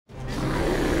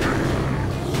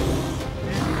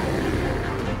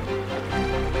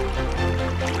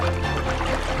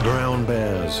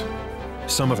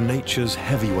bears, some of nature's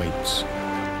heavyweights.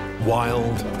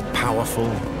 Wild, powerful,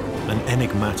 and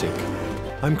enigmatic.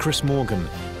 I'm Chris Morgan,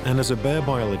 and as a bear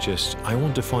biologist, I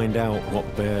want to find out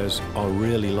what bears are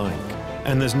really like.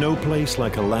 And there's no place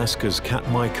like Alaska's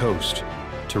Katmai Coast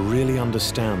to really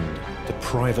understand the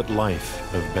private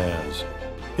life of bears.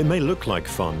 It may look like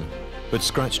fun, but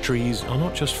scratch trees are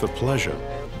not just for pleasure.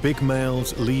 Big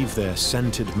males leave their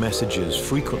scented messages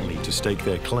frequently to stake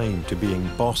their claim to being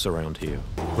boss around here.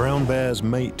 Brown bears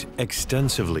mate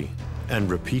extensively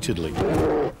and repeatedly.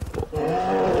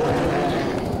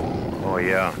 Oh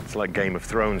yeah, it's like Game of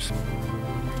Thrones.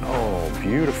 Oh,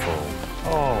 beautiful.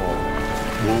 Oh.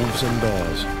 Wolves and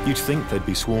bears. You'd think they'd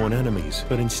be sworn enemies,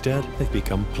 but instead they've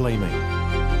become playmates.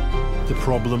 The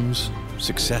problems,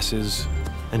 successes,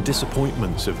 and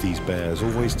disappointments of these bears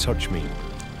always touch me.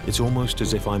 It's almost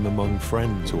as if I'm among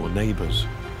friends or neighbors.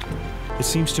 It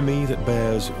seems to me that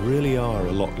bears really are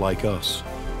a lot like us.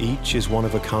 Each is one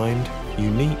of a kind,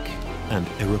 unique, and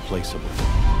irreplaceable.